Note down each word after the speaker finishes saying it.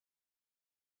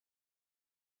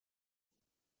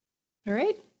All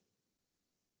right.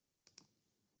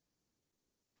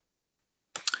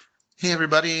 Hey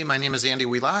everybody, my name is Andy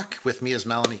Wheelock. With me is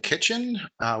Melanie Kitchen.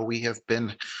 We are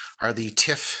the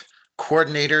TIF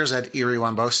coordinators at Erie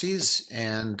Wamboses.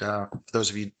 And for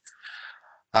those of you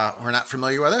who are not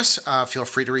familiar with us, feel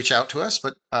free to reach out to us.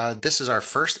 But this is our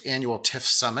first annual TIF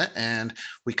Summit, and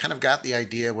we kind of got the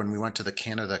idea when we went to the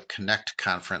Canada Connect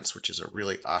conference, which is a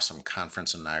really awesome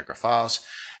conference in Niagara Falls.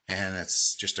 And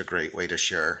it's just a great way to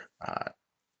share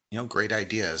great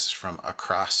ideas from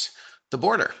across the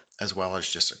border as well as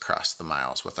just across the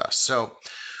miles with us. So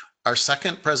our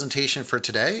second presentation for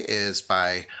today is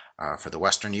for the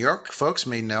Western New York folks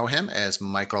may know him as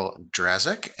Michael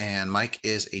Drezek, and Mike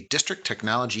is a district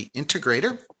technology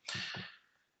integrator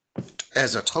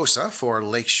as a TOSA for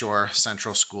Lakeshore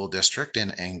Central School District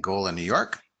in Angola, New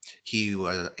York. He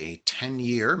was a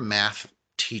 10-year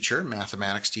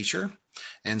mathematics teacher,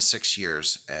 and 6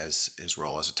 years as his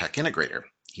role as a tech integrator.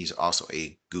 He's also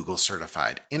a Google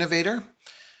certified innovator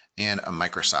and a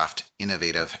Microsoft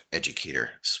Innovative Educator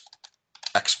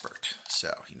expert.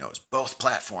 So he knows both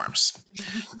platforms.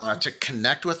 To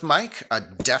connect with Mike,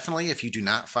 definitely if you do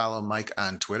not follow Mike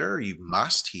on Twitter, you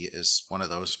must. He is one of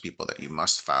those people that you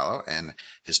must follow. And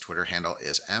his Twitter handle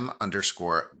is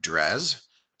M_Drez.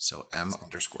 So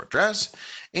M_Drez.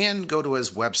 And go to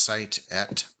his website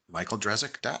at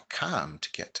michaeldrezek.com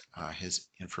to get his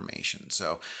information.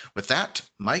 So with that,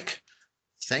 Mike,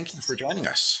 thank you for joining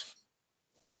us.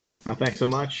 Thanks so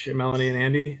much, Melanie and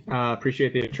Andy.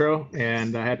 Appreciate the intro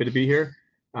and happy to be here.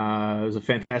 It was a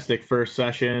fantastic first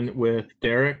session with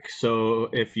Derek. So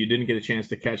if you didn't get a chance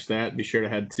to catch that, be sure to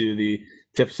head to the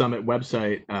TIF Summit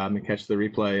website and catch the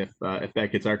replay if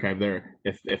that gets archived there.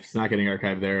 If it's not getting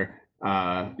archived there,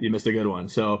 you missed a good one.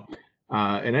 So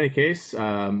in any case,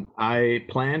 I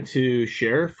plan to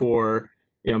share for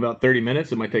about 30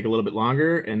 minutes. It might take a little bit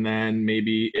longer. And then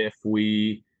maybe if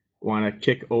we want to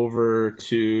kick over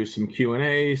to some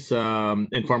Q&A, some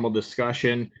informal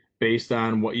discussion based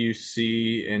on what you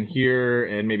see and hear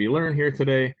and maybe learn here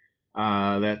today.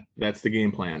 That's the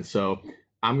game plan. So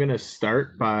I'm going to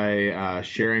start by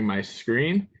sharing my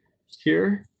screen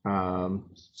here. Can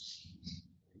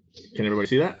everybody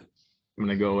see that? I'm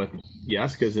going to go with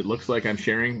yes, because it looks like I'm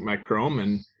sharing my Chrome,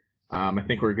 and I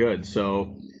think we're good.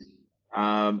 So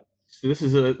this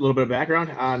is a little bit of background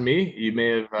on me. You may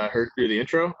have heard through the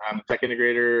intro. I'm a tech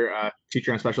integrator,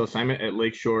 teacher on special assignment at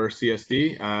Lakeshore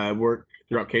CSD. I work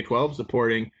throughout K-12,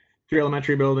 supporting 3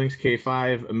 elementary buildings,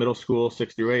 K-5, middle school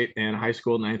 6 through 8, and high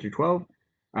school 9 through 12.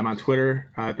 I'm on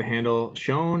Twitter at the handle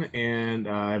shown, and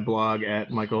I blog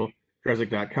at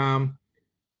michaeldrezek.com.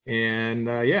 And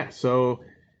yeah, so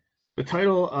the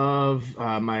title of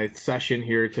my session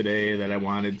here today that I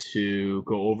wanted to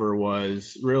go over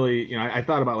was really, I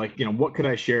thought about what could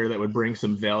I share that would bring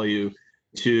some value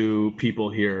to people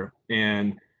here?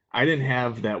 And I didn't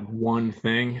have that one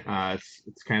thing.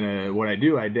 It's kind of what I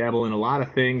do. I dabble in a lot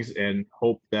of things and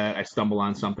hope that I stumble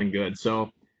on something good. So,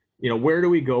 where do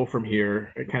we go from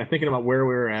here? Kind of thinking about where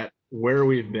we're at, where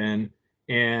we've been,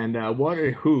 and what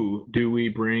or who do we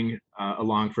bring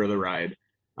along for the ride?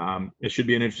 It should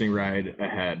be an interesting ride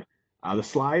ahead. The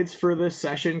slides for this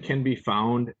session can be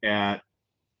found at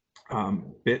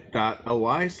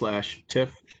bit.ly/TIF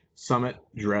Summit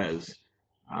Drez.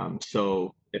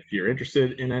 So if you're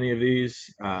interested in any of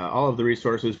these, all of the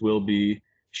resources will be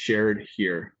shared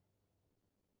here.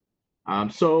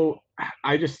 So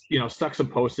I just, stuck some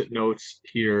post-it notes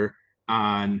here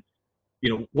on,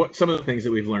 what some of the things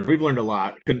that we've learned. We've learned a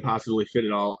lot. Couldn't possibly fit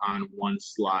it all on one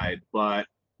slide, but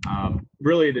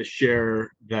really to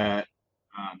share that,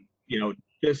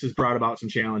 this has brought about some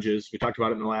challenges. We talked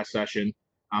about it in the last session.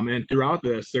 And throughout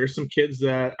this, there's some kids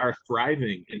that are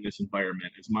thriving in this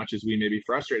environment as much as we may be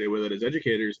frustrated with it as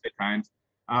educators at times.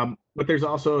 But there's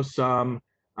also some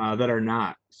that are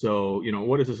not. So,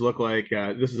 what does this look like?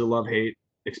 This is a love-hate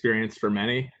experience for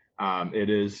many. It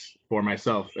is for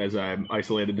myself as I'm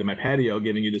isolated to my patio,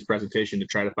 giving you this presentation to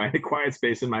try to find a quiet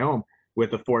space in my home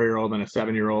with a 4-year-old and a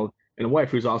 7-year-old and a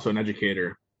wife who's also an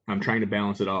educator. I'm trying to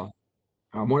balance it all.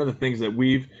 One of the things that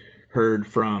we've heard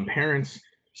from parents,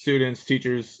 students,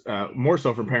 teachers, more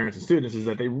so from parents and students, is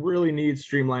that they really need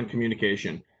streamlined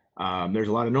communication. There's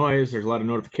a lot of noise, there's a lot of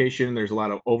notification, there's a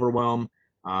lot of overwhelm,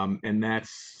 and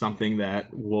that's something that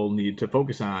we'll need to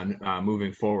focus on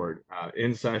moving forward,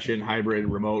 in session, hybrid,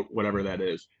 remote, whatever that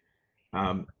is.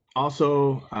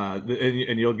 Also,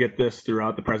 and you'll get this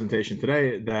throughout the presentation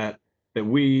today, that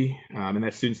we, and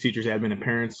that students, teachers, admin, and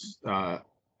parents,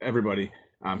 everybody,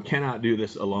 cannot do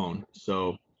this alone.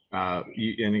 So, and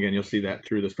again, you'll see that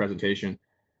through this presentation.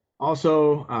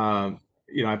 Also,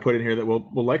 I put in here that we'll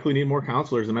likely need more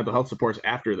counselors and mental health supports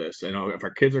after this. I know if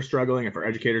our kids are struggling, if our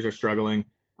educators are struggling,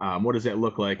 what does that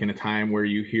look like in a time where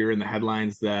you hear in the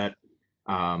headlines that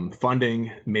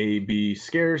funding may be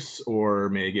scarce or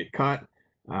may get cut?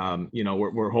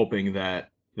 We're hoping that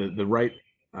the right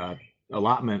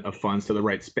allotment of funds to the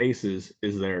right spaces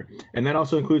is there, and that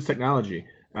also includes technology.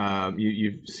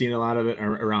 You've seen a lot of it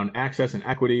around access and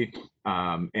equity,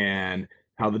 and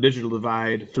how the digital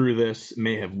divide through this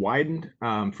may have widened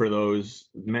for those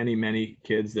many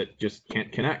kids that just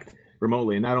can't connect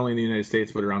remotely, not only in the United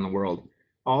States but around the world.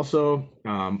 Also,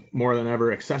 more than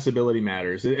ever, accessibility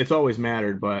matters. It's always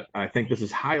mattered, but I think this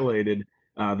has highlighted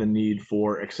the need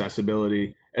for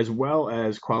accessibility as well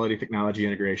as quality technology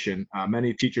integration.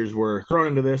 Many teachers were thrown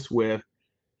into this with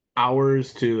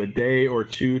hours to a day or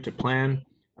two to plan.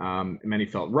 Many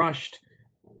felt rushed,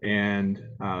 and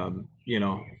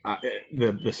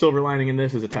the silver lining in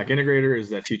this as a tech integrator is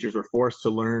that teachers were forced to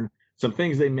learn some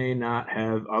things they may not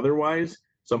have otherwise.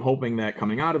 So I'm hoping that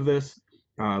coming out of this,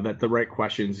 that the right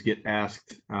questions get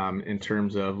asked in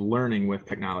terms of learning with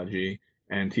technology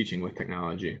and teaching with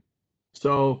technology.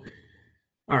 So,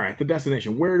 all right, the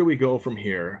destination. Where do we go from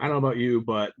here? I don't know about you,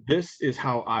 but this is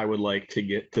how I would like to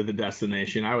get to the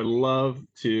destination. I would love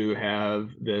to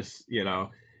have this,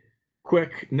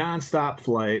 quick, nonstop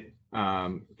flight,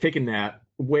 take a nap,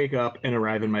 wake up, and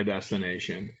arrive in my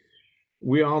destination.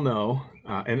 We all know,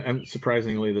 and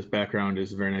surprisingly, this background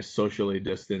is a very nice socially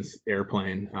distanced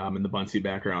airplane in the Bunsey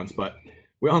backgrounds, but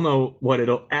we all know what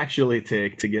it'll actually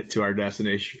take to get to our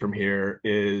destination from here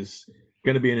is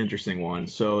going to be an interesting one.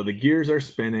 So the gears are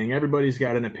spinning. Everybody's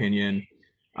got an opinion.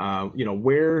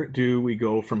 Where do we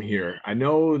go from here? I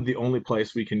know the only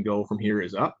place we can go from here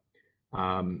is up.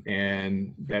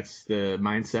 And that's the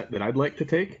mindset that I'd like to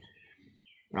take.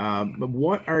 But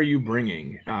what are you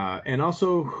bringing? And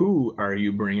also, who are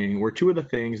you bringing? Were two of the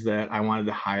things that I wanted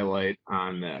to highlight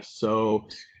on this. So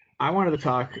I wanted to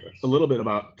talk a little bit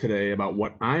about today about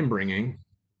what I'm bringing,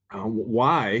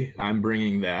 why I'm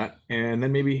bringing that, and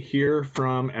then maybe hear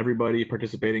from everybody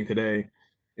participating today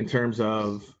in terms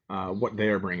of what they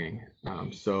are bringing.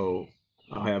 So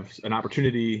I'll have an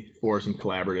opportunity for some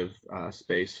collaborative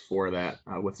space for that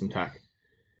with some tech.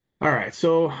 All right,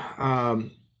 so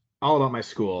all about my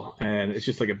school, and it's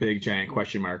just like a big giant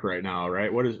question mark right now,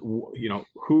 right? What is,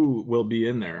 who will be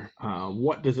in there?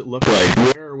 What does it look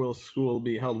like? Where will school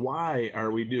be held? Why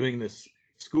are we doing this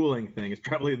schooling thing? It's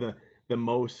probably the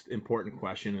most important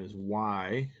question is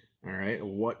why. All right,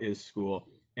 what is school,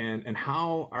 and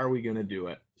how are we going to do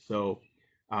it? So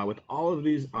with all of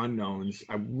these unknowns,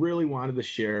 I really wanted to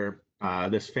share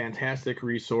this fantastic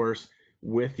resource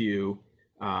with you.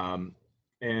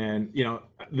 And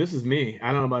this is me.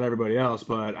 I don't know about everybody else,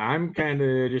 but I'm kind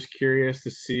of just curious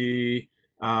to see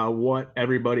what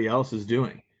everybody else is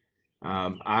doing.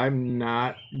 I'm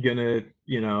not gonna,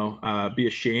 be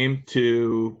ashamed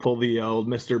to pull the old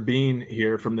Mr. Bean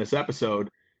here from this episode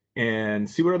and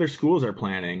see what other schools are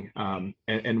planning,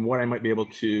 and what I might be able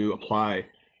to apply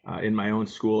in my own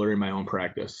school or in my own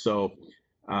practice. So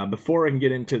before I can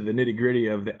get into the nitty gritty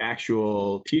of the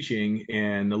actual teaching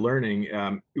and the learning,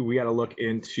 we got to look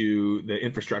into the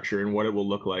infrastructure and what it will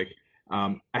look like.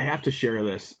 I have to share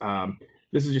this.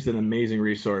 This is just an amazing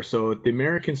resource. So the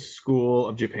American School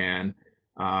of Japan,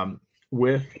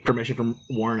 with permission from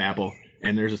Warren Apple,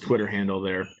 and there's a Twitter handle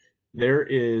there. There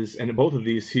is, and in both of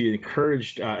these, he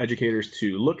encouraged educators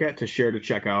to look at, to share, to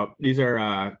check out. These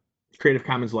are Creative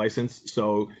Commons licensed,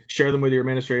 so share them with your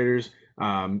administrators.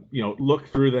 Look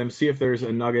through them, see if there's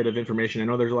a nugget of information. I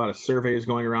know there's a lot of surveys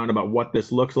going around about what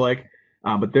this looks like,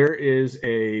 but there is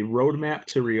a roadmap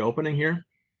to reopening here.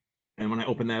 And when I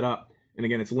open that up, and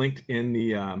again, it's linked in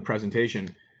the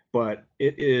presentation, but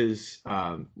it is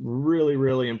really,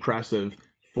 really impressive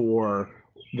for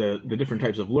the different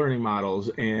types of learning models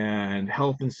and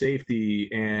health and safety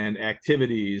and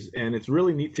activities. And it's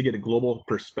really neat to get a global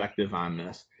perspective on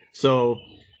this. So,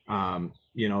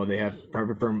 they have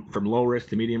from low risk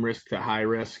to medium risk to high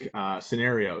risk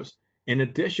scenarios. In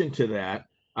addition to that,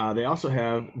 they also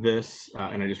have this,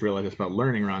 and I just realized I spelled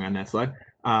learning wrong on that slide,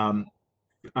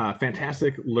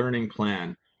 fantastic learning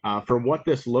plan for what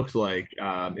this looks like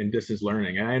in distance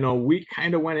learning. And I know we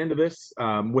kind of went into this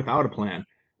without a plan.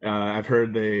 I've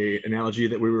heard the analogy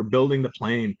that we were building the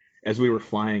plane as we were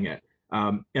flying it.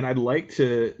 And I'd like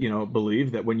to,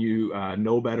 believe that when you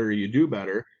know better, you do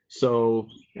better. So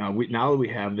now that we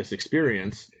have this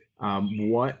experience,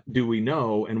 what do we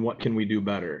know and what can we do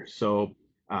better? So,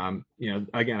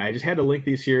 again, I just had to link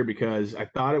these here because I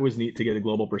thought it was neat to get a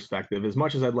global perspective. As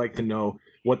much as I'd like to know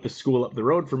what the school up the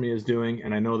road for me is doing,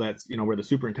 and I know that's, you know, where the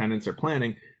superintendents are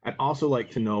planning. I'd also like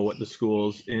to know what the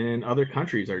schools in other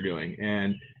countries are doing,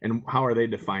 and how are they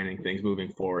defining things moving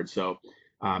forward. So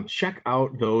check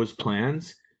out those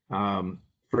plans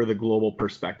for the global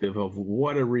perspective of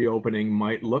what a reopening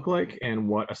might look like and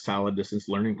what a solid distance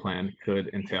learning plan could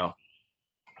entail.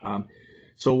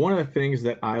 So one of the things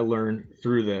that I learned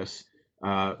through this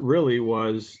really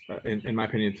was, in my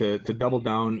opinion, to double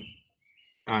down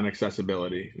on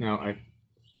accessibility. Now, I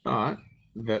thought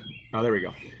that, oh, there we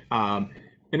go.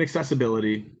 In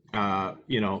accessibility,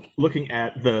 you know, looking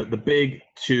at the big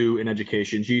two in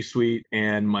education, G Suite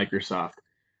and Microsoft.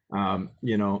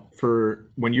 You know,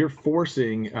 for when you're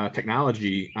forcing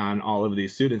technology on all of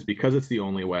these students because it's the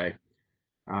only way,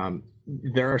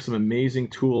 there are some amazing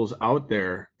tools out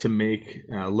there to make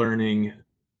learning,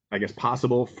 I guess,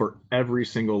 possible for every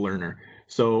single learner.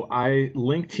 So I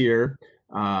linked here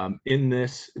in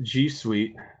this G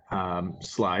Suite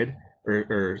slide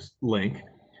or link,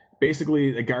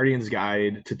 basically a guardian's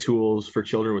guide to tools for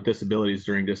children with disabilities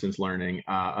during distance learning.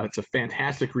 It's a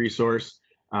fantastic resource.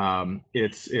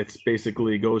 It's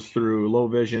basically goes through low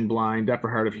vision, blind, deaf or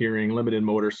hard of hearing, limited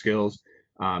motor skills,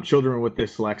 children with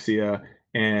dyslexia,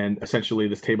 and essentially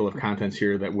this table of contents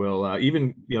here that will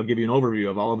even, you know, give you an overview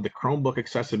of all of the Chromebook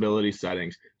accessibility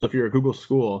settings. So if you're a Google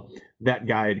school, that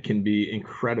guide can be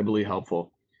incredibly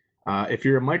helpful. If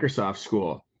you're a Microsoft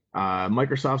school,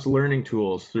 Microsoft's learning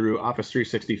tools through Office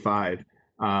 365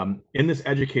 in this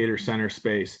educator center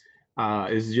space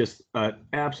is just an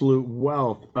absolute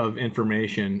wealth of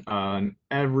information on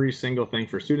every single thing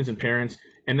for students and parents.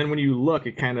 And then when you look,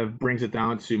 it kind of brings it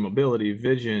down to mobility,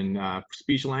 vision,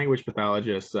 speech language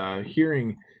pathologists,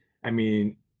 hearing. I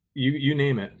mean, you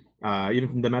name it.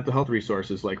 Even the mental health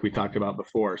resources like we talked about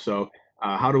before. So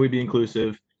how do we be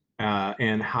inclusive?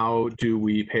 And how do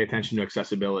we pay attention to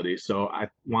accessibility? So I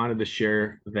wanted to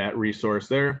share that resource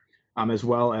there, as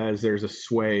well as there's a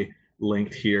Sway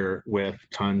linked here with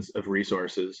tons of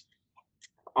resources.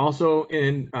 Also,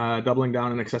 in doubling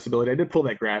down on accessibility, I did pull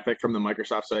that graphic from the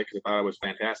Microsoft site because I thought it was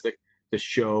fantastic to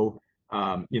show,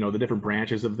 you know, the different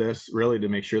branches of this, really to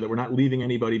make sure that we're not leaving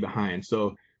anybody behind.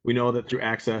 So we know that through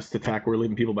access to tech, we're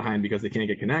leaving people behind because they can't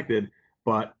get connected.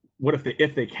 But what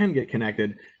if they can get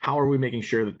connected? How are we making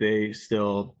sure that they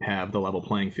still have the level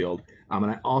playing field?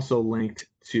 And I also linked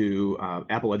to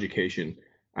Apple Education.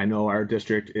 I know our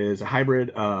district is a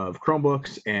hybrid of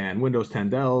Chromebooks and Windows 10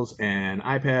 Dells and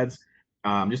iPads,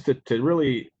 just to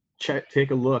really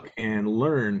take a look and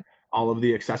learn all of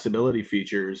the accessibility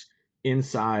features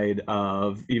inside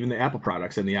of even the Apple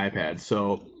products and the iPad.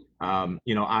 So,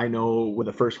 you know, I know with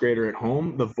a first grader at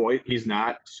home, the voice, he's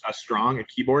not as strong at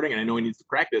keyboarding, and I know he needs to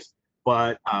practice,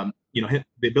 but, you know,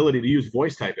 the ability to use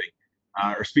voice typing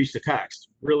or speech to text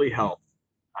really helped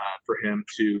for him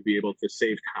to be able to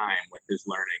save time with his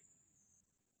learning.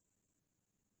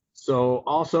 So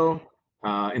also,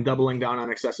 in doubling down on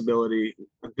accessibility,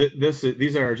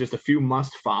 these are just a few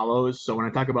must follows. So when I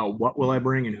talk about what will I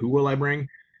bring and who will I bring,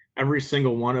 every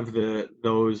single one of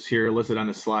those here listed on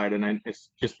the slide, and it's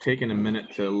just taking a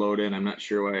minute to load in. I'm not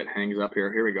sure why it hangs up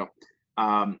here. Here we go.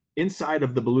 Inside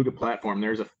of the Beluga platform,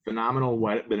 there's a phenomenal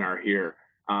webinar here.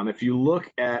 If you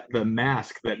look at the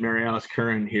mask that Mary Alice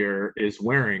Curran here is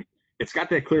wearing, it's got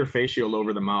that clear face shield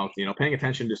over the mouth, you know, paying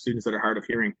attention to students that are hard of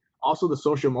hearing. Also the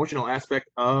social emotional aspect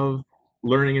of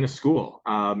learning in a school.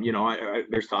 You know,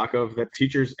 there's talk of that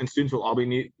teachers and students will all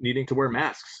be needing to wear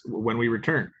masks when we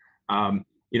return.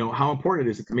 You know, how important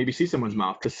it is to maybe see someone's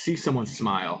mouth, to see someone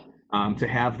smile, to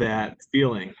have that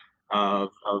feeling of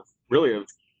really of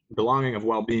belonging, of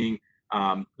well-being.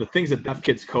 The things that Deaf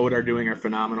Kids Code are doing are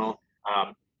phenomenal.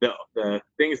 The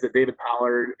things that David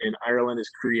Pollard in Ireland is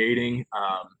creating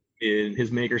in his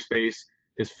makerspace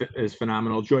is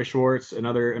phenomenal. Joy Schwartz,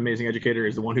 another amazing educator,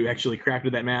 is the one who actually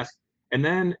crafted that mask. And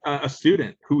then a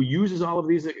student who uses all of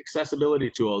these accessibility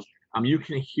tools. You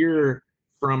can hear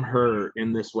from her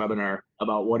in this webinar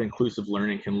about what inclusive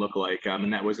learning can look like.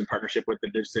 And that was in partnership with the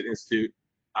Digit Institute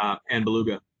and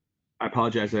Beluga. I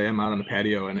apologize, I am out on the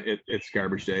patio and it's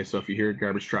garbage day. So if you hear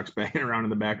garbage trucks banging around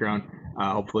in the background,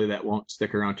 hopefully that won't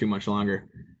stick around too much longer.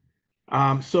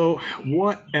 So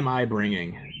what am I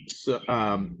bringing? So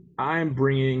I'm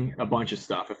bringing a bunch of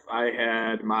stuff. If I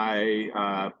had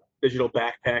my digital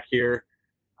backpack here,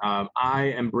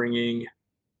 I am bringing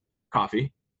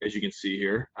coffee, as you can see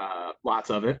here,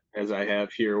 lots of it, as I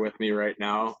have here with me right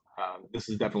now. This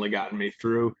has definitely gotten me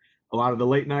through a lot of the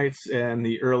late nights and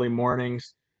the early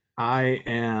mornings. I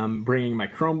am bringing my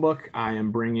Chromebook. I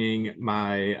am bringing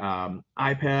my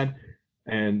iPad.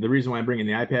 And the reason why I'm bringing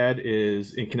the iPad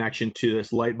is in connection to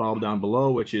this light bulb down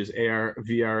below, which is AR,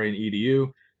 VR, and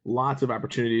EDU. Lots of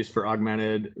opportunities for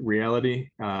augmented reality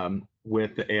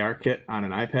with the AR kit on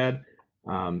an iPad.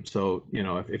 So,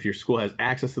 if your school has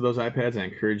access to those iPads, I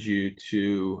encourage you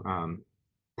to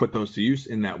put those to use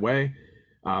in that way.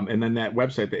 And then that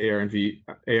website, the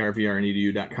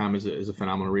arvr&edu.com is a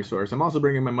phenomenal resource. I'm also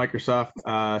bringing my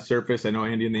Microsoft Surface. I know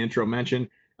Andy in the intro mentioned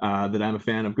that I'm a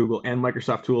fan of Google and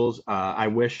Microsoft tools. I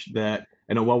wish that,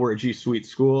 while we're a G Suite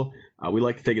school, we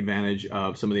like to take advantage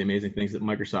of some of the amazing things that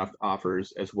Microsoft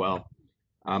offers as well.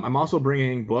 I'm also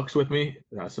bringing books with me.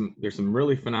 There's some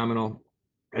really phenomenal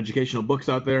educational books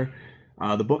out there.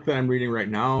 The book that I'm reading right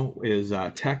now is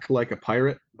Tech Like a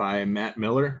Pirate by Matt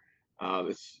Miller.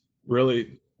 It's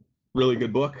really, really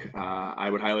good book. I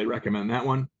would highly recommend that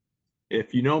one.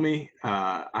 If you know me,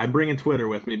 I'm bringing Twitter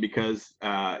with me because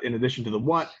in addition to the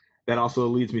what, that also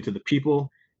leads me to the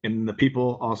people, and the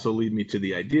people also lead me to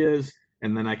the ideas.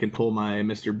 And then I can pull my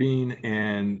Mr. Bean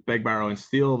and beg, borrow, and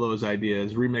steal those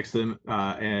ideas, remix them,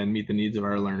 and meet the needs of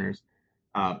our learners.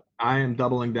 I am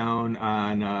doubling down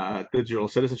on digital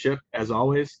citizenship as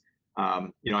always. I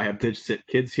have DigCit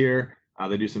kids here.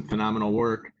 They do some phenomenal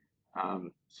work.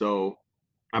 So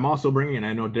I'm also bringing, and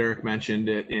I know Derek mentioned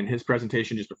it in his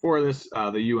presentation just before this,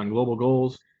 the UN global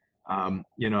goals.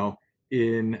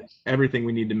 In everything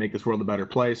we need to make this world a better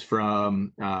place,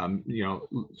 from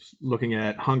looking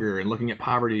at hunger and looking at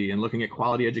poverty and looking at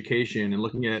quality education and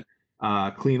looking at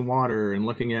clean water and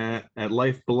looking at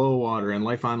life below water and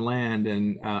life on land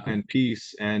and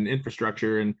peace and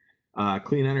infrastructure and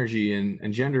clean energy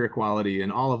and gender equality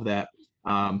and all of that.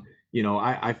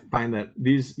 I find that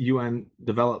these UN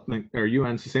development or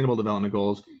UN Sustainable Development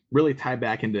Goals really tie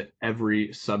back into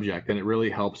every subject, and it really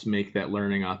helps make that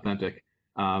learning authentic.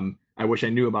 I wish I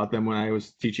knew about them when I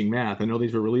was teaching math. I know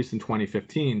these were released in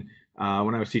 2015.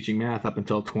 When I was teaching math up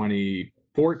until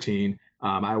 2014,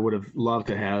 I would have loved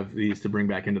to have these to bring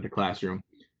back into the classroom.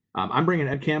 I'm bringing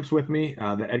ed camps with me,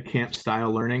 the ed camp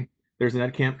style learning. There's an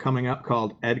ed camp coming up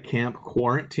called Ed Camp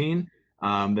Quarantine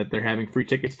that they're having free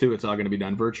tickets to. It's all going to be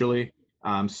done virtually.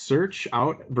 Search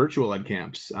out virtual ed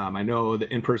camps. I know the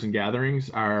in-person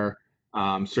gatherings are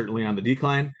certainly on the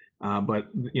decline, but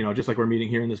just like we're meeting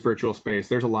here in this virtual space,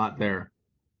 there's a lot there.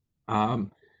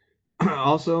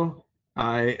 Also,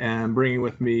 I am bringing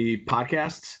with me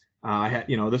podcasts.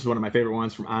 This is one of my favorite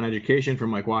ones from On Education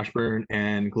from Mike Washburn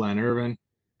and Glenn Irvin.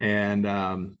 And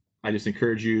I just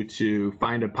encourage you to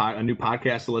find a new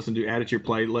podcast to listen to, add it to your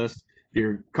playlist. If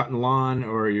you're cutting lawn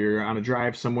or you're on a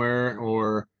drive somewhere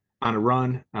or on a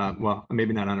run, well,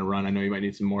 maybe not on a run. I know you might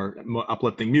need some more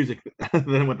uplifting music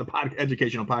than what the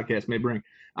educational podcast may bring.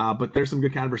 But there's some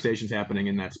good conversations happening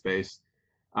in that space.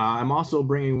 I'm also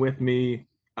bringing with me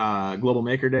Global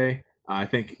Maker Day. I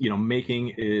think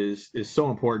making is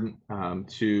so important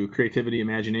to creativity,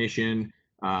 imagination,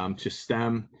 to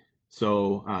STEM.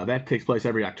 So that takes place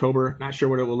every October. Not sure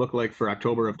what it will look like for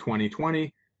October of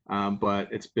 2020, but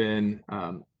it's been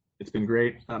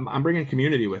great. I'm bringing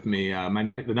community with me.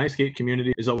 The NiceGate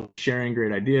community is always sharing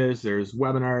great ideas. There's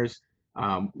webinars.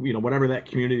 Whatever that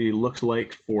community looks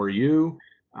like for you.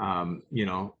 I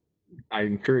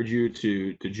encourage you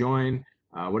to join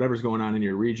whatever's going on in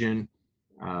your region.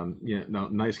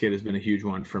 NiceGate has been a huge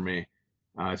one for me.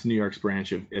 It's New York's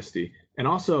branch of ISTE. And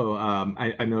also,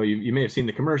 I know you may have seen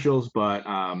the commercials, but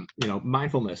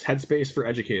mindfulness, headspace for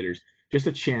educators. Just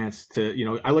a chance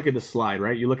to, I look at this slide,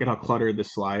 right? You look at how cluttered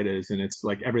this slide is, and it's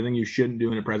like everything you shouldn't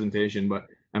do in a presentation. But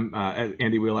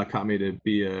Andy Wheelock taught me to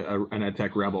be an ed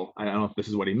tech rebel. I don't know if this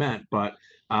is what he meant, but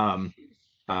taking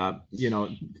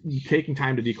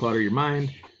time to declutter your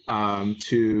mind,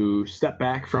 to step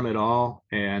back from it all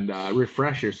and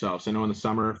refresh yourself. So I know in the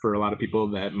summer for a lot of people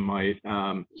that might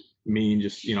mean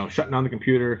just shutting down the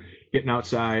computer, getting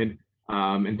outside,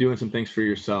 and doing some things for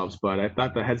yourselves. But I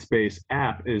thought the Headspace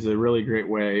app is a really great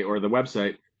way, or the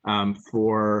website,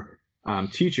 for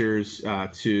teachers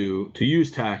to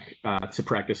use tech to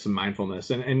practice some mindfulness.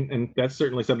 And that's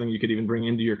certainly something you could even bring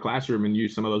into your classroom and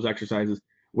use some of those exercises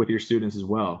with your students as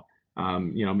well.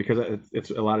 Because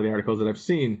it's a lot of the articles that I've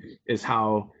seen is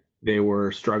how they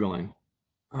were struggling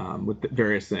with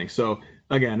various things. So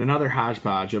again, another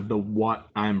hodgepodge of the what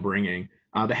I'm bringing.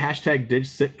 The hashtag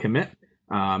DigCitCommit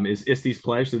is ISTE's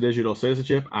pledge to digital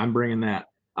citizenship. I'm bringing that.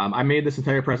 I made this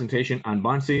entire presentation on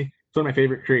Buncee. It's one of my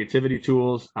favorite creativity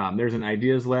tools. There's an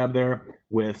ideas lab there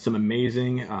with some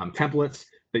amazing templates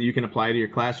that you can apply to your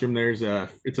classroom. It's a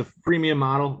freemium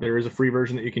model. There is a free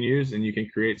version that you can use, and you can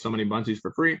create so many Buncees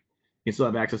for free. You still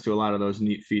have access to a lot of those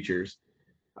neat features.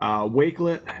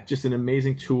 Wakelet, just an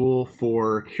amazing tool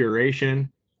for curation.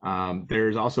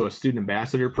 There's also a student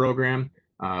ambassador program.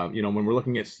 When we're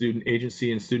looking at student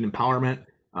agency and student empowerment,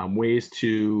 ways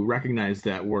to recognize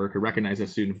that work or recognize that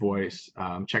student voice,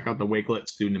 check out the Wakelet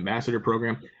Student Ambassador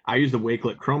Program. I use the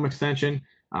Wakelet Chrome extension.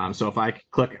 So if I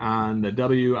click on the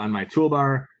W on my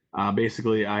toolbar,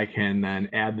 basically I can then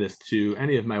add this to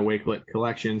any of my Wakelet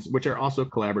collections, which are also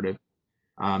collaborative.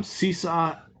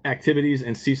 Seesaw activities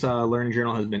and Seesaw Learning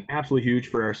Journal has been absolutely huge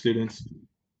for our students.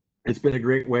 It's been a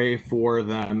great way for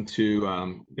them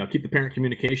to keep the parent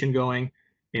communication going.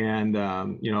 And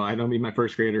I don't need my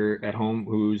first grader at home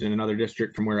who's in another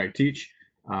district from where I teach.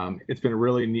 It's been a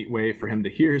really neat way for him to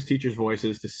hear his teachers'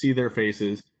 voices, to see their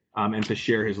faces, and to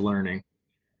share his learning.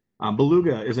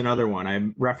 Beluga is another one.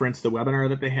 I referenced the webinar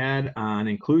that they had on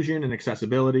inclusion and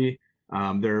accessibility.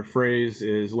 Their phrase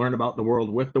is learn about the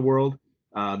world with the world.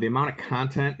 The amount of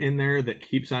content in there that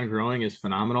keeps on growing is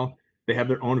phenomenal. They have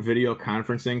their own video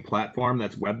conferencing platform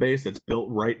that's web-based, that's built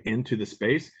right into the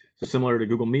space. So similar to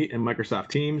Google Meet and Microsoft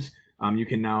Teams, you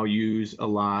can now use a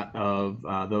lot of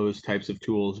those types of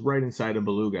tools right inside of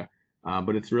Beluga.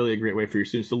 But it's really a great way for your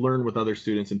students to learn with other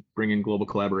students and bring in global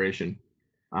collaboration.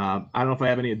 I don't know if I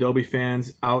have any Adobe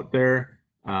fans out there.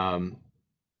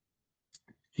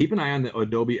 Keep an eye on the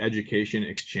Adobe Education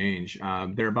Exchange.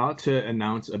 They're about to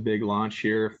announce a big launch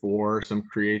here for some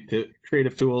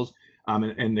creative tools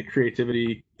and the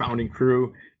creativity founding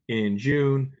crew in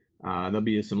June. There'll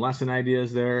be some lesson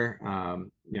ideas there.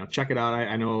 Check it out.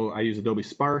 I know I use Adobe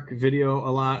Spark Video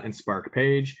a lot, and Spark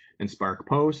Page and Spark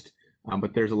Post,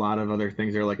 but there's a lot of other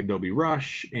things there like Adobe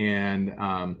Rush and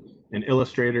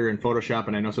Illustrator and Photoshop,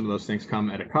 and I know some of those things come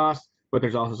at a cost, but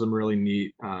there's also some really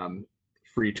neat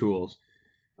free tools.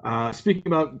 Speaking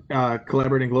about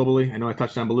collaborating globally, I know I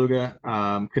touched on Beluga,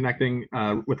 connecting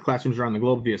with classrooms around the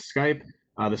globe via Skype.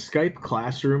 The Skype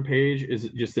Classroom page is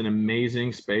just an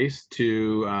amazing space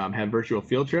to have virtual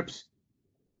field trips.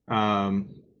 Sorry,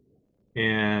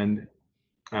 Derek,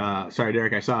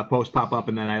 I saw a post pop up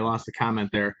and then I lost the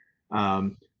comment there.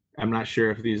 I'm not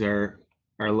sure if these are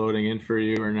loading in for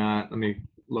you or not. Let me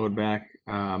load back.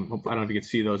 I don't know if you can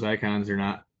see those icons or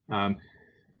not.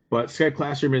 But Skype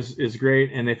Classroom is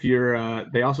great. And if you're,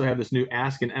 they also have this new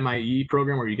Ask an MIE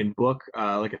program where you can book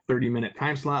like a 30-minute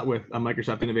time slot with a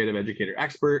Microsoft Innovative Educator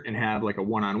expert and have like a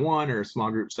one-on-one or a small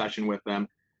group session with them.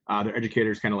 Their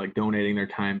educators kind of like donating their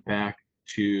time back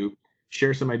to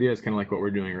share some ideas, kind of like what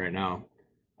we're doing right now.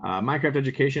 Minecraft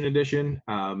Education Edition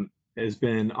has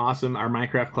been awesome. Our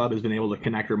Minecraft Club has been able to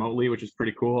connect remotely, which is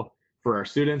pretty cool for our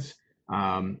students.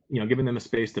 Giving them a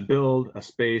space to build, a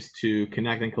space to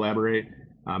connect and collaborate.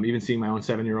 Even seeing my own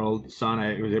 7-year-old son,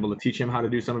 I was able to teach him how to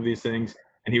do some of these things,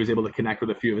 and he was able to connect with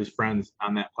a few of his friends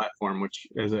on that platform, which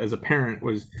as a parent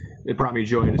it brought me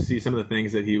joy to see some of the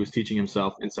things that he was teaching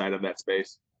himself inside of that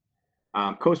space.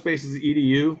 CoSpaces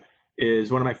EDU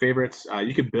is one of my favorites.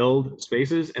 You could build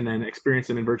spaces and then experience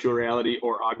them in virtual reality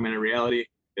or augmented reality.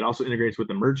 It also integrates with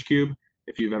the Merge Cube.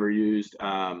 If you've ever used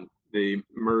the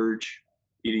Merge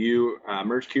EDU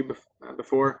Merge Cube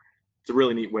before, it's a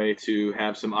really neat way to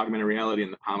have some augmented reality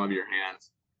in the palm of your hands.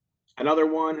 Another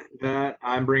one that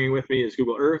I'm bringing with me is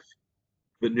Google Earth.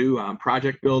 The new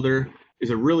project builder is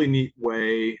a really neat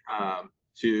way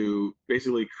to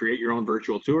basically create your own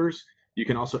virtual tours. You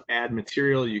can also add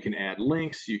material, you can add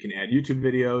links, you can add YouTube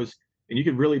videos, and you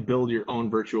can really build your own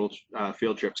virtual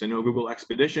field trips. I know Google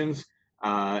Expeditions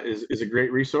is a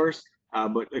great resource,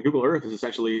 but Google Earth is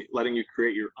essentially letting you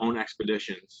create your own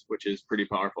expeditions, which is pretty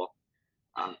powerful.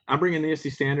 I'm bringing the ISTE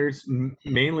standards.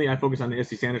 Mainly, I focus on the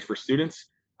ISTE standards for students.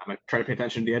 I try to pay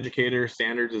attention to the educator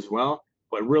standards as well,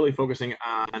 but really focusing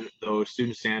on those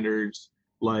student standards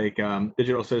like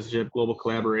digital citizenship, global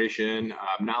collaboration,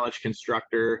 knowledge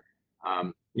constructor,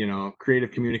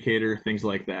 creative communicator, things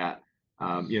like that.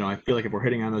 I feel like if we're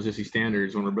hitting on those ISTE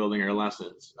standards when we're building our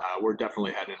lessons, we're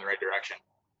definitely heading in the right direction.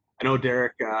 I know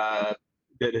Derek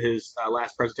did his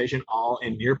last presentation all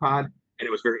in Nearpod, and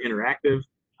it was very interactive.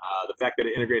 The fact that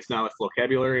it integrates now with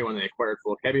vocabulary when they acquired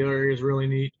vocabulary is really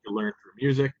neat. You learn through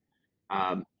music.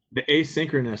 The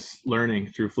asynchronous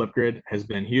learning through Flipgrid has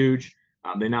been huge.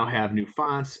 They now have new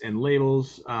fonts and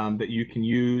labels that you can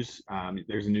use.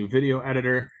 There's a new video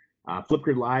editor.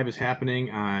 Flipgrid Live is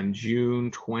happening on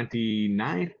June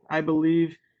 29th, I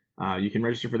believe. You can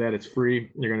register for that. It's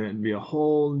free. There's going to be a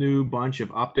whole new bunch of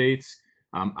updates.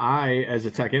 I, as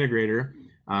a tech integrator,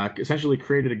 essentially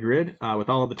created a grid with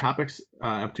all of the topics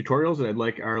of tutorials that I'd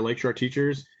like our Lakeshore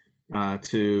teachers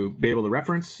to be able to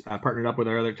reference. Partnered up with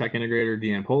our other tech integrator,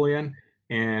 Deanne Polian,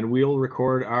 and we'll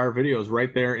record our videos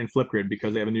right there in Flipgrid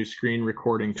because they have a new screen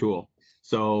recording tool.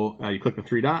 So you click the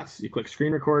 3 dots, you click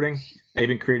screen recording. I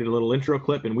even created a little intro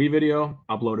clip in WeVideo,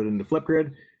 uploaded into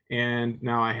Flipgrid, and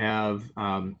now I have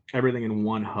everything in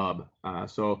one hub.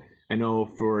 So I know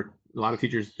for a lot of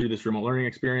teachers through this remote learning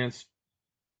experience,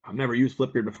 I've never used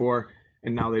Flipgrid before,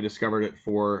 and now they discovered it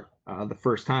for the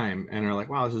first time and are like,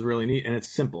 wow, this is really neat, and it's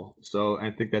simple. So I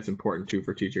think that's important too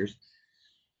for teachers.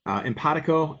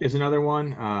 Empatico is another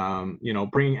one.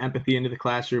 Bringing empathy into the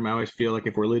classroom. I always feel like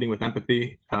if we're leading with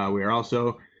empathy, we are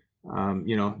also,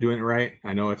 doing it right.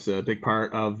 I know it's a big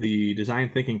part of the design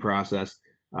thinking process.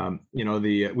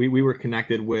 We were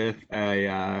connected with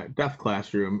a deaf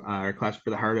classroom, or class for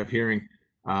the hard of hearing,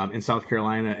 in South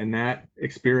Carolina, and that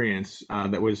experience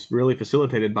that was really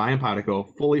facilitated by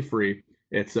Empatico, fully free.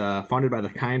 It's funded by the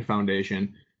Kind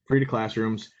Foundation, free to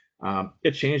classrooms.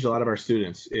 It changed a lot of our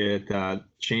students. It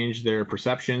changed their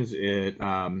perceptions. It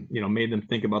made them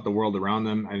think about the world around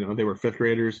them. I know they were fifth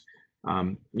graders,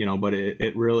 but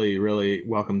it really, really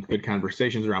welcomed good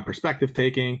conversations around perspective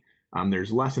taking.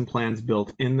 There's lesson plans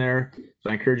built in there. So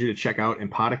I encourage you to check out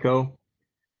Empatico.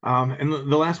 And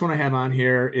the last one I have on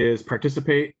here is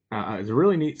Participate. It's a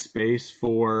really neat space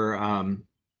for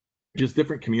just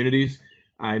different communities.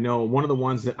 I know one of the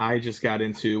ones that I just got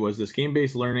into was this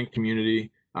game-based learning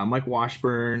community. Mike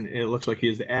Washburn, it looks like he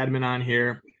is the admin on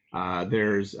here.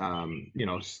 There's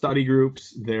study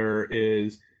groups. There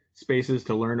is spaces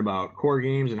to learn about core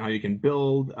games and how you can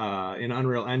build in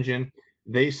Unreal Engine.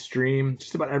 They stream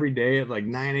just about every day at like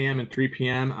 9 a.m. and 3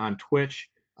 p.m. on Twitch.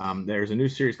 There's a new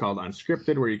series called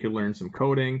Unscripted where you can learn some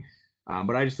coding.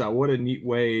 But I just thought, what a neat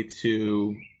way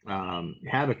to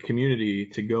have a community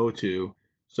to go to.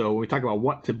 So when we talk about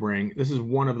what to bring, this is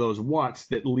one of those whats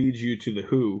that leads you to the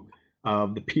who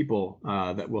of the people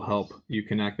that will help you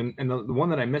connect. And the one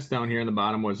that I missed down here in the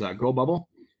bottom was Go Bubble,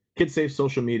 Kids Safe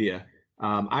Social Media.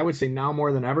 I would say now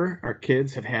more than ever, our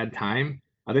kids have had time.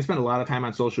 They spend a lot of time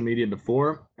on social media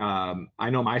before. I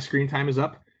know my screen time is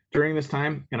up during this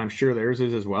time, and I'm sure theirs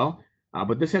is as well.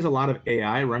 But this has a lot of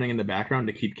AI running in the background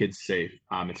to keep kids safe.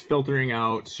 It's filtering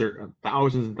out certain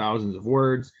thousands and thousands of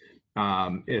words.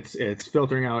 It's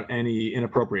filtering out any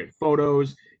inappropriate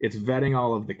photos. It's vetting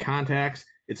all of the contacts.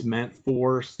 It's meant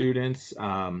for students,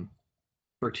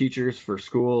 for teachers, for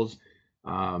schools.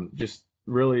 Just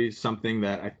really something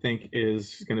that I think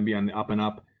is going to be on the up and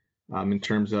up in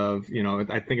terms of,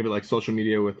 I think of it like social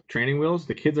media with training wheels.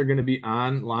 The kids are going to be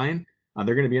online.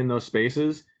 They're going to be in those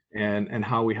spaces. And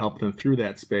how we help them through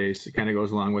that space, it kind of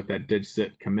goes along with that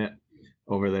DigSit commit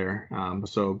over there.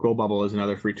 So Go Bubble is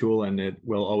another free tool, and it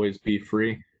will always be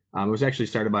free. It was actually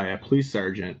started by a police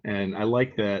sergeant, and I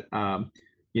like that, that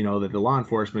the law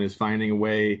enforcement is finding a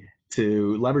way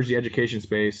to leverage the education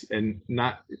space, and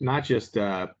not just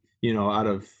out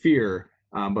of fear,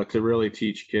 but to really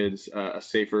teach kids a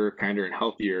safer, kinder, and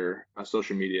healthier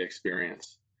social media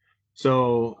experience.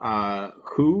 So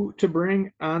who to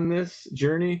bring on this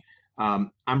journey?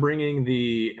 I'm bringing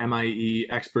the MIE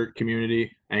expert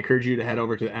community. I encourage you to head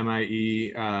over to the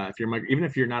MIE even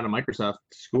if you're not a Microsoft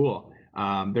school.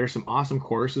 There's some awesome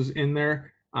courses in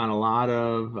there on a lot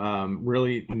of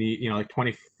really neat, like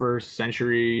 21st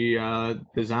century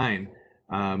design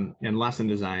and lesson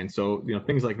design. So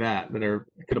things like that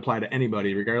could apply to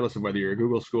anybody, regardless of whether you're a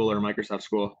Google school or a Microsoft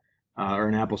school or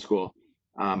an Apple school.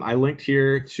 I linked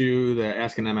here to the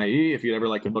Ask an MIE. If you'd ever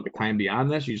like to book a time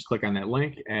beyond this, you just click on that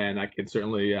link, and I can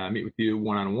certainly meet with you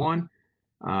one-on-one.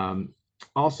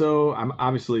 Also, I'm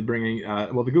obviously bringing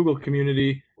the Google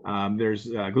community. There's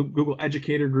Google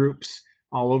educator groups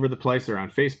all over the place. They're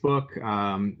on Facebook.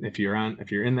 If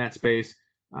you're in that space,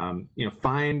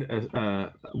 find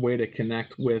a way to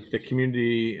connect with the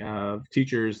community of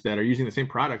teachers that are using the same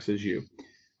products as you.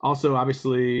 Also,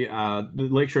 obviously, the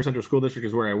Lakeshore Central School District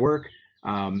is where I work.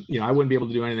 I wouldn't be able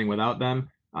to do anything without them.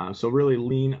 So really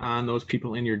lean on those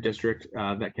people in your district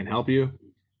that can help you.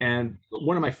 And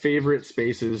one of my favorite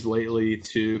spaces lately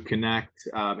to connect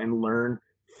and learn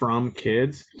from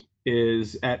kids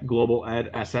is at Global Ed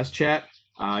SS Chat.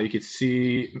 You can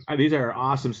see these are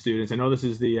awesome students. I know this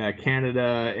is the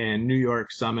Canada and New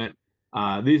York Summit.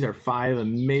 These are 5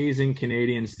 amazing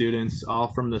Canadian students, all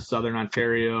from the Southern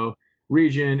Ontario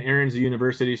region. Aaron's a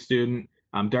university student.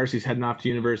 Darcy's heading off to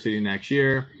university next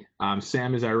year.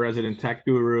 Sam is our resident tech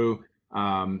guru.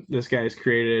 This guy has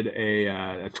created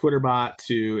a Twitter bot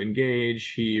to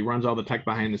engage. He runs all the tech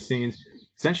behind the scenes.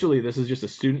 Essentially, this is just a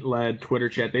student-led Twitter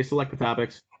chat. They select the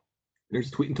topics.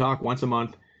 There's tweet and talk once a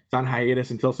month. It's on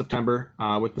hiatus until September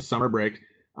with the summer break.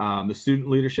 The student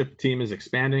leadership team is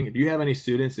expanding. If you have any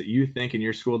students that you think in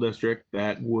your school district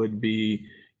that would be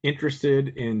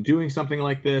interested in doing something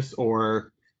like this,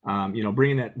 or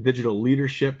bringing that digital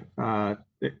leadership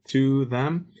to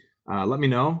them, let me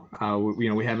know.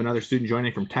 We have another student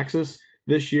joining from Texas.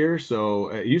 this year. So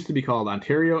it used to be called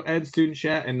Ontario Ed Student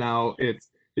Chat, and now it's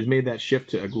made that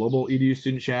shift to a global EDU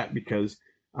student chat because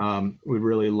we'd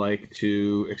really like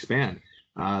to expand.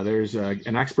 There's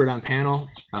an expert on panel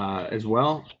as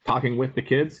well, talking with the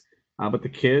kids, but the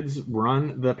kids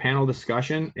run the panel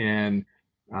discussion, and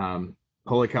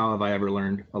holy cow, have I ever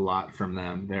learned a lot from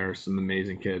them. They're some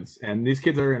amazing kids, and these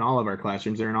kids are in all of our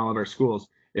classrooms. They're in all of our schools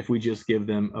if we just give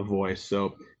them a voice.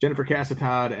 So Jennifer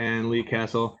Cassetod and Lee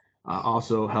Castle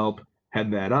also help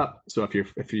head that up. So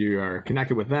if you are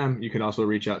connected with them, you can also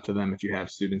reach out to them if you have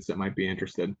students that might be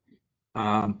interested.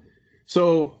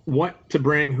 So what to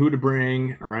bring, who to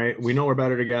bring, right? We know we're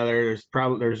better together.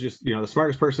 There's just, the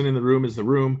smartest person in the room is the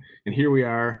room. And here we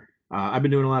are. I've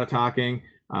been doing a lot of talking.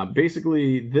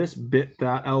 Basically, this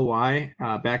bit.ly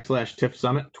 /TIF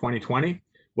Summit 2020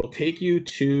 will take you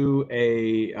to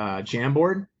a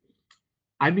Jamboard.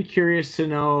 I'd be curious to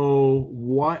know,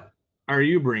 what are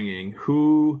you bringing?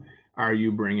 Who are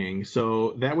you bringing?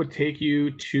 So that would take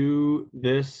you to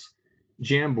this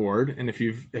Jamboard, and if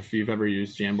you've ever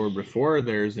used Jamboard before,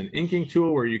 there's an inking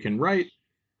tool where you can write.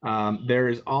 There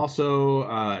is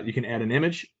also you can add an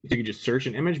image. You can just search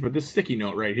an image, but this sticky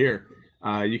note right here,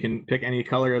 you can pick any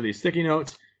color of these sticky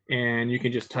notes, and you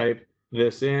can just type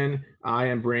this in. I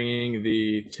am bringing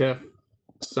the TIF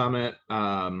Summit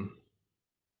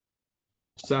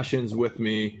sessions with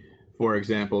me, for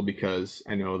example, because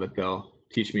I know that they'll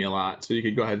teach me a lot. So you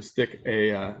could go ahead and stick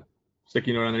a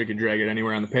sticky note on there. You could drag it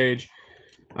anywhere on the page.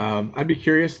 I'd be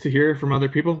curious to hear from other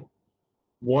people.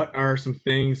 What are some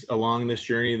things along this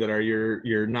journey that are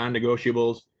your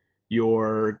non-negotiables,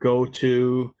 your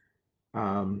go-to?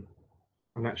 I'm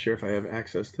not sure if I have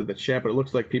access to the chat, but it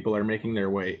looks like people are making their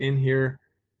way in here.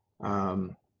 I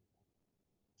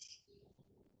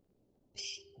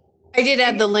did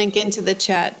add the link into the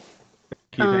chat,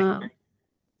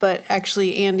 but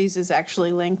actually Andy's is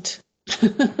actually linked.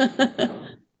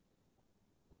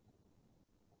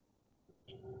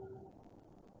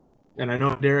 And I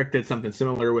know Derek did something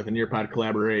similar with a Nearpod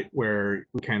Collaborate, where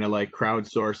we kind of like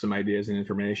crowdsource some ideas and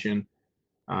information.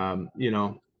 I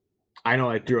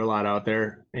know I threw a lot out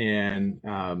there, and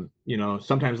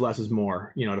sometimes less is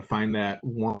more. To find that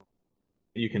one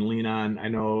you can lean on. I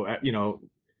know,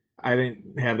 I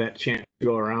didn't have that chance to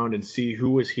go around and see who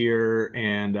was here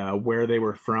and where they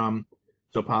were from.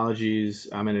 So apologies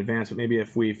in advance, but maybe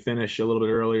if we finish a little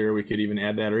bit earlier, we could even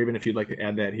add that, or even if you'd like to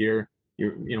add that here,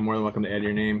 you're more than welcome to add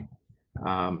your name.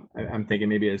 I'm thinking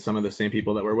maybe it's some of the same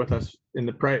people that were with us in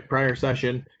the prior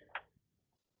session.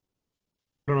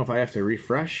 I don't know if I have to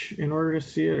refresh in order to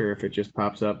see it, or if it just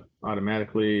pops up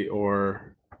automatically,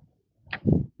 or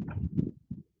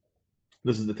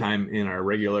this is the time in our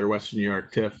regular Western New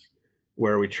York TIF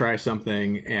where we try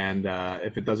something, and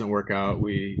if it doesn't work out,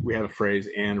 we have a phrase,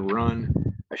 and run.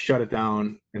 I shut it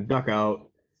down and duck out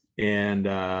and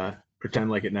pretend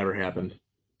like it never happened.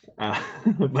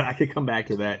 But I could come back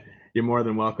to that. You're more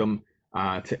than welcome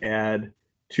to add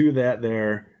to that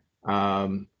there.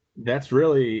 That's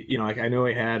really, I know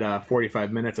we had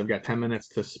 45 minutes. I've got 10 minutes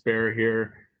to spare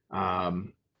here.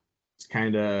 It's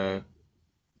kind of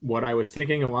what I was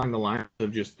thinking along the lines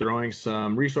of just throwing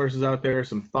some resources out there,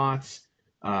 some thoughts,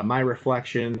 my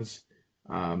reflections.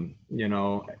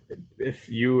 If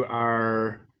you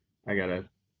are, I gotta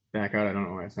back out. I don't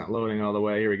know why it's not loading all the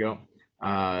way. Here we go.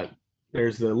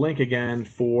 There's the link again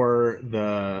for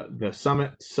the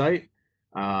summit site.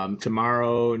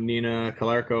 Tomorrow, Nina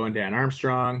Calarco and Dan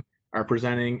Armstrong are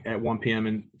presenting at 1 p.m.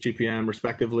 and 2 p.m.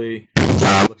 respectively.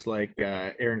 Looks like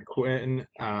Aaron Quinn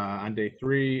on day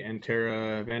 3, and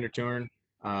Tara Vandertoorn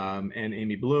and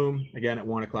Amy Bloom again at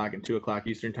 1 o'clock and 2 o'clock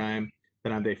Eastern time.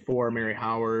 Then on day 4, Mary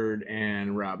Howard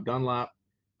and Rob Dunlop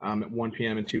at 1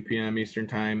 p.m. and 2 p.m. Eastern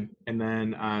time. And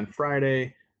then on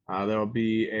Friday, there'll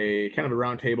be a kind of a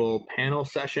roundtable panel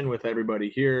session with everybody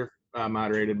here,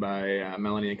 moderated by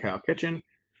Melanie and Kyle Kitchen.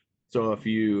 So if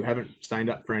you haven't signed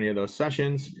up for any of those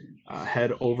sessions,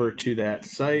 head over to that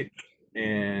site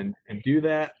and do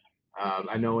that.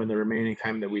 I know in the remaining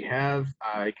time that we have,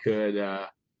 I could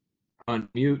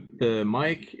unmute the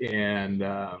mic and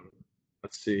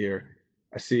let's see here.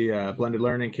 I see Blended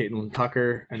Learning, Caitlin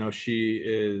Tucker. I know she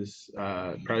is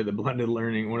probably the Blended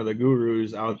Learning, one of the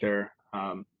gurus out there.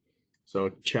 So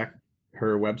check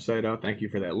her website out. Thank you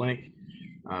for that link.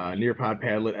 Nearpod,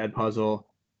 Padlet, Edpuzzle.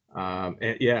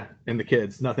 And the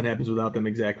kids. Nothing happens without them.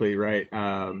 Exactly right.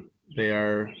 They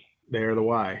are the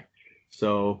why.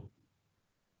 So,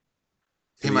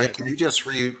 hey Mike, can you just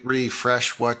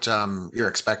refresh what you're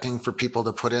expecting for people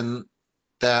to put in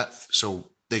that? So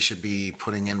they should be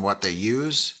putting in what they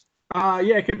use.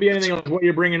 Yeah, it could be anything like what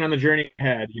you're bringing on the journey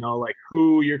ahead, like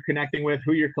who you're connecting with,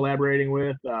 who you're collaborating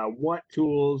with, what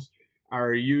tools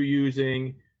are you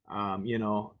using,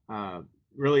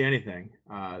 really anything.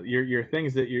 Your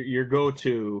things that your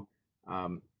go-to,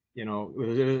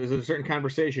 is it a certain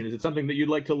conversation? Is it something that you'd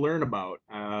like to learn about?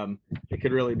 It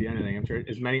could really be anything. I'm sure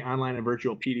as many online and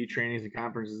virtual PD trainings and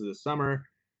conferences this summer,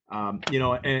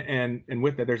 and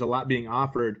with that, there's a lot being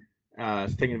offered,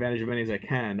 taking advantage of many as I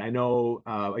can. I know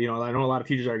a lot of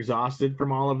teachers are exhausted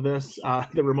from all of this,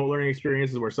 the remote learning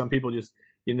experiences where some people just,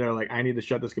 like, I need to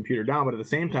shut this computer down. But at the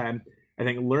same time, I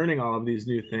think learning all of these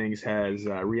new things has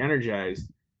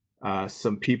re-energized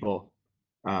some people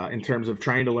in terms of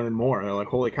trying to learn more. They're like,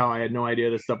 holy cow, I had no idea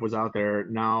this stuff was out there.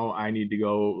 Now I need to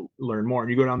go learn more. And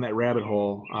you go down that rabbit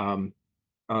hole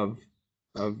of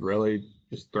really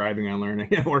just thriving on learning.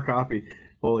 More coffee.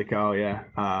 Holy cow, yeah.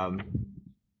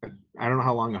 I don't know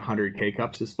how long 100 K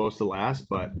cups is supposed to last,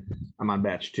 but I'm on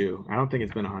batch 2. I don't think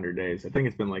it's been 100 days. I think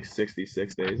it's been like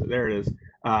 66 days. There it is.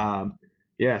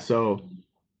 Yeah, so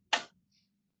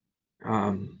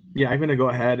yeah, I'm gonna go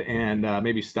ahead and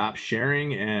maybe stop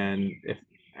sharing. And if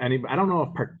I don't know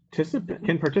if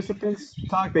participants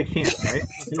talk. They can't, right?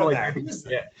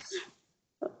 Yeah.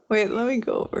 Wait, let me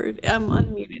go over it. I'm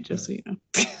unmuted, just so you know.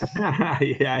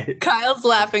 Yeah. Kyle's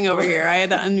laughing over here. I had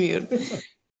to unmute.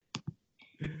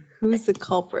 Who's the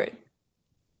culprit?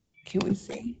 Can we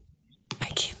see? I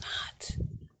cannot.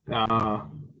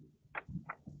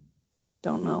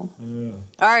 Don't know.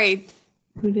 All right.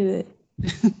 Who did it?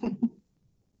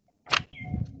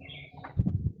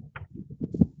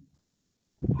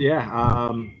 Yeah.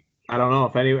 I don't know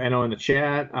if I know in the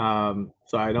chat.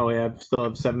 So I know we still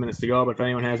have 7 minutes to go, but if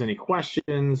anyone has any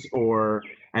questions, or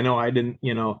I know I didn't,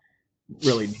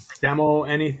 really demo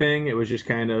anything. It was just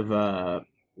kind of,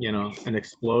 an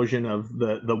explosion of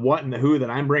the what and the who that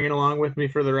I'm bringing along with me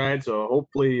for the ride. So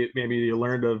hopefully maybe you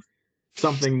learned of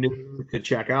something new to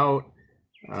check out.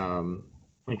 I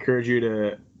encourage you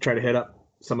to try to hit up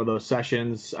some of those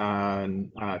sessions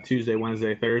on Tuesday,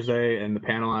 Wednesday, Thursday, and the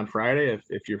panel on Friday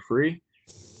if you're free.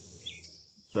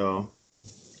 So,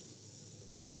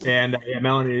 and yeah,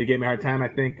 Melanie gave me a hard time. I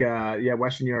think,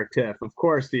 Western New York TIF. Of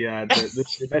course, that's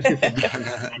just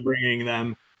I'm bringing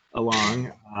them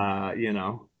along.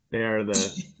 They're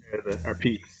our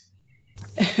peeps.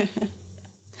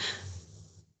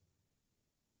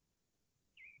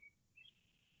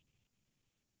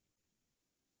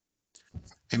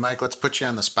 Hey, Mike, let's put you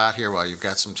on the spot here while you've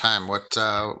got some time. What's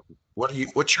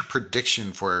your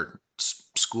prediction for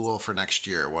school for next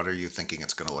year? What are you thinking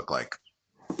it's going to look like?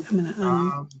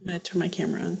 I'm gonna turn my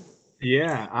camera on.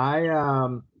 Yeah,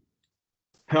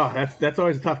 that's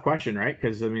always a tough question, right?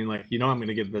 Because I mean, like, I'm going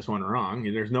to get this one wrong.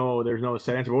 There's no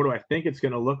set answer. What do I think it's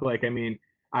going to look like? I mean,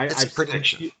 It's a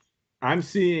prediction. I'm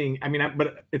seeing. I mean,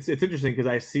 but it's interesting because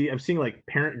I'm seeing like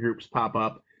parent groups pop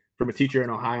up from a teacher in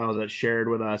Ohio that shared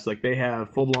with us. Like, they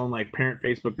have full blown like parent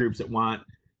Facebook groups that want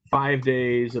 5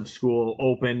 days of school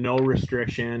open, no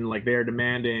restriction. Like, they're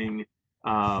demanding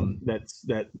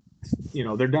that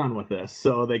they're done with this.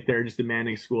 So like they're just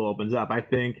demanding school opens up. I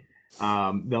think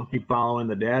they'll keep following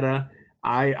the data.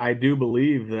 I do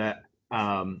believe that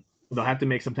they'll have to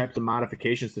make some types of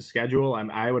modifications to schedule.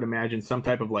 I would imagine some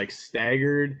type of like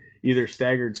either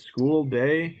staggered school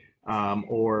day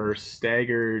or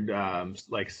staggered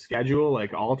like schedule,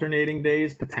 like alternating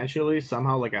days, potentially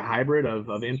somehow like a hybrid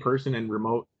of in-person and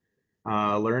remote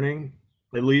learning,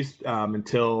 at least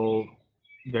until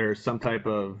there's some type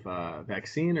of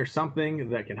vaccine or something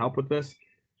that can help with this.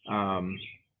 I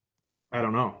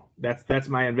don't know. That's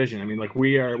my envision. I mean, like,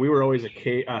 we were always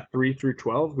a 3 through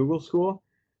 12 Google school.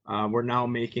 We're now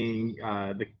making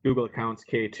the Google accounts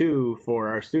K2 for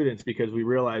our students because we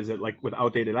realize that, like, with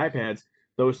outdated iPads,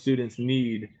 those students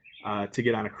need to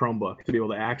get on a Chromebook to be able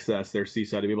to access their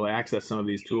CSAT, to be able to access some of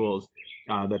these tools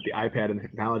that the iPad and the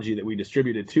technology that we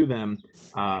distributed to them,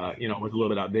 was a little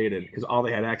bit outdated because all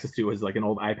they had access to was like an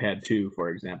old iPad 2, for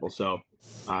example. So,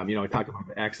 we talked about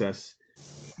the access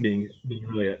being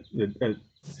really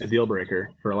a deal breaker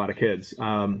for a lot of kids.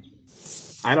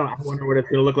 I wonder what it's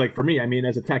going to look like for me. I mean,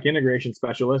 as a tech integration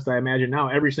specialist, I imagine now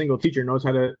every single teacher knows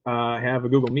how to have a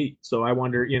Google Meet. So I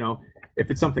wonder, if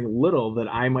it's something little that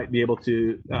I might be able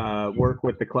to work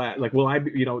with the class. Like, will I,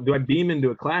 do I beam into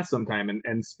a class sometime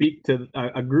and speak to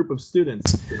a group of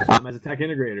students as a tech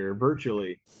integrator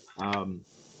virtually?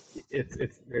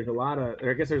 There's a lot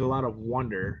of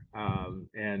wonder,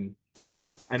 and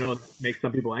I know it makes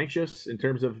some people anxious in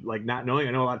terms of like not knowing.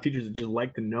 I know a lot of teachers just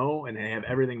like to know and have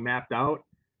everything mapped out.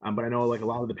 But I know like a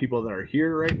lot of the people that are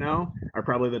here right now are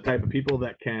probably the type of people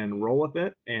that can roll with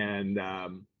it and,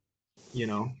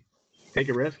 take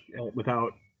a risk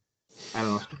without, I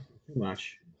don't know, too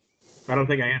much. I don't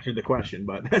think I answered the question,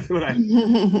 but that's what I.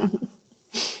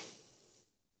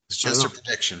 It's just a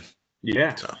prediction.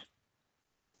 Yeah. So.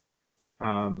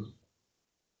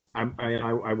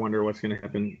 I wonder what's going to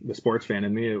happen. The sports fan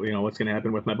in me, you know, what's going to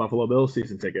happen with my Buffalo Bills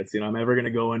season tickets. You know, I'm ever going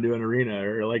to go into an arena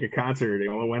or like a concert. You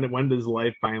know, when does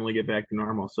life finally get back to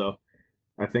normal? So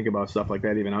I think about stuff like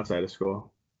that even outside of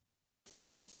school.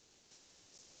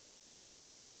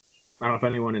 I don't know if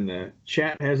anyone in the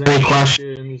chat has any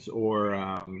questions or.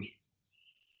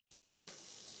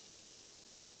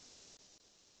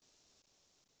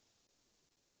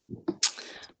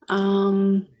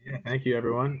 Yeah, thank you,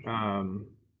 everyone.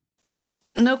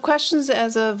 No questions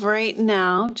as of right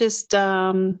now. Just,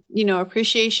 you know,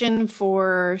 appreciation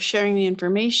for sharing the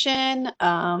information,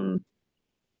 for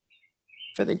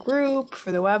the group,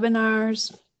 for the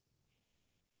webinars.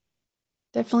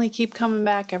 Definitely keep coming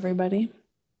back, everybody.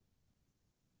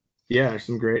 Yeah, there's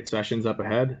some great sessions up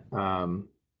ahead. Some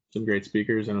great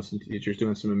speakers. I know some teachers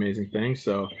doing some amazing things.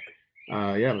 So,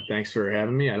 yeah, but thanks for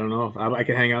having me. I don't know if I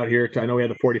can hang out here. I know we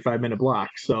have a 45-minute block,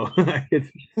 so it's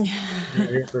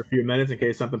here for a few minutes in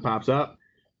case something pops up.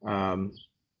 Go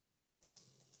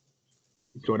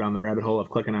down the rabbit hole of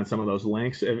clicking on some of those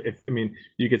links. I mean,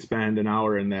 you could spend an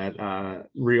hour in that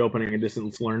reopening a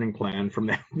distance learning plan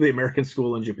from the American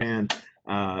school in Japan.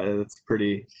 It's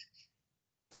pretty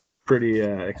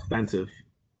expensive.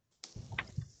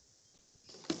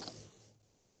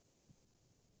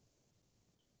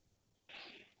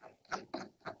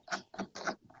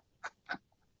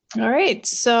 All right,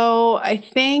 so I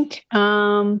think,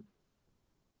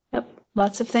 yep,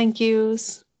 lots of thank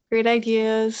yous, great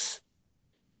ideas.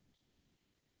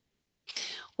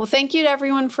 Well, thank you to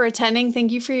everyone for attending.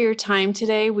 Thank you for your time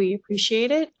today. We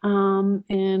appreciate it.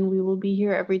 And we will be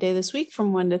here every day this week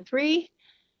from 1 to 3.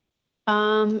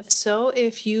 So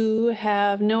if you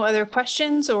have no other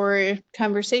questions or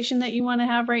conversation that you want to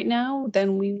have right now,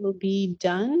 then we will be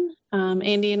done.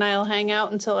 Andy and I will hang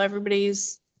out until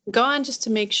everybody's gone just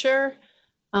to make sure.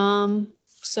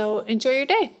 So enjoy your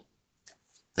day.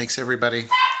 Thanks, everybody.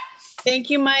 Thank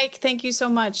you, Mike. Thank you so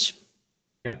much.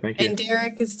 Yeah, thank you. And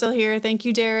Derek is still here. Thank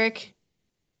you, Derek.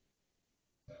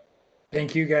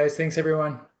 Thank you, guys. Thanks,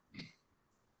 everyone.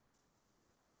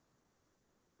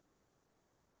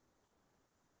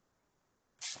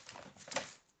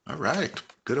 All right.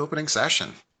 Good opening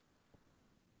session.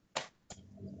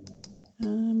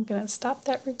 I'm going to stop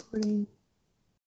that recording.